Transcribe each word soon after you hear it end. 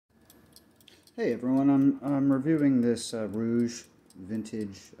Hey everyone, I'm reviewing this Reuge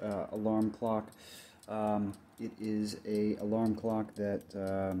vintage alarm clock. It is a alarm clock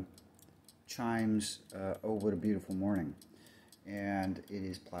that chimes, oh what a beautiful morning. And it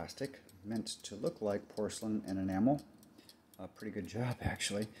is plastic, meant to look like porcelain and enamel. A pretty good job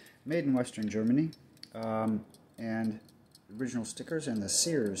actually. Made in Western Germany. And original stickers and the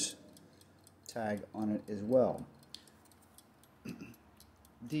Sears tag on it as well.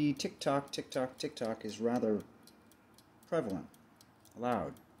 The tick-tock, tick-tock, tick-tock is rather prevalent,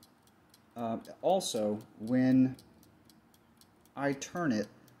 loud. Also, when I turn it,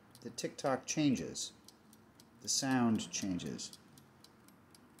 the tick-tock changes. The sound changes.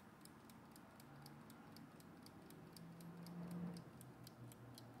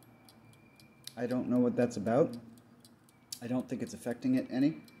 I don't know what that's about. I don't think it's affecting it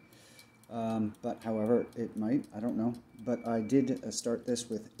any. But however, it might, I don't know. But I did start this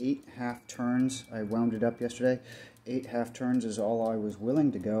with 8 half turns. I wound it up yesterday. 8 half turns is all I was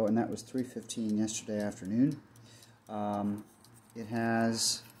willing to go, and that was 3:15 yesterday afternoon. It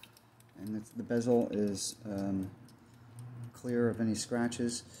has, and the bezel is clear of any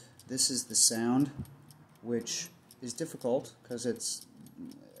scratches. This is the sound, which is difficult because it's,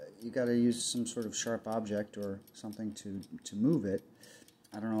 you got to use some sort of sharp object or something to move it.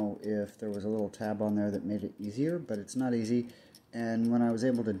 I don't know if there was a little tab on there that made it easier, but it's not easy. And when I was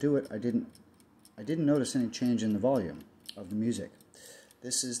able to do it, I didn't notice any change in the volume of the music.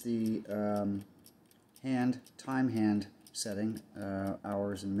 This is the time hand setting,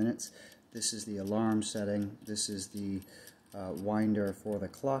 hours and minutes. This is the alarm setting. This is the winder for the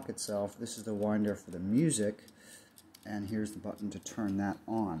clock itself. This is the winder for the music. And here's the button to turn that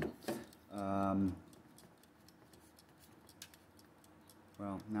on.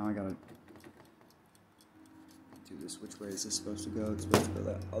 Well, now I gotta do this. Which way is this supposed to go? It's supposed to go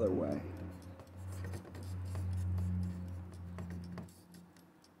that other way.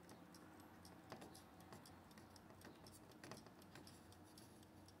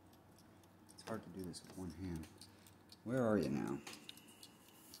 It's hard to do this with one hand. Where are you now?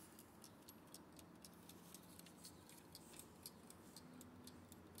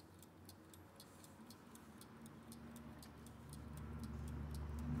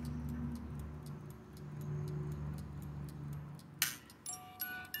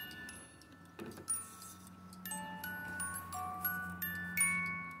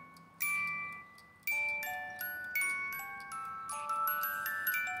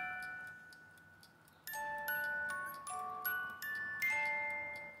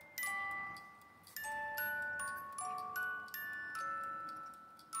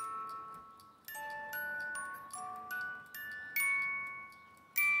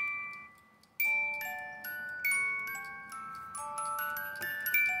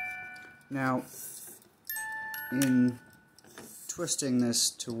 Now, in twisting this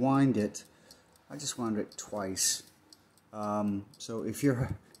to wind it, I just wound it twice. So if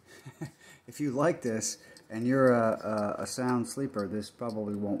you're, if you like this and you're a sound sleeper, this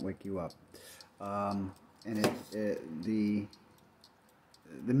probably won't wake you up. And the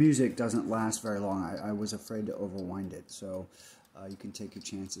music doesn't last very long. I was afraid to overwind it, so you can take your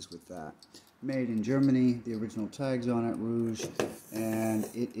chances with that. Made in Germany, the original tags on it, Reuge, and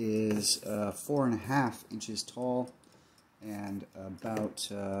it is 4.5 inches tall and about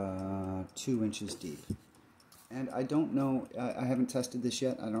 2 inches deep. And I don't know, I haven't tested this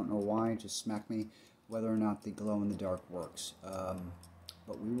yet, I don't know why, just smack me whether or not the glow in the dark works.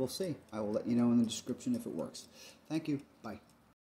 But we will see. I will let you know in the description if it works. Thank you, bye.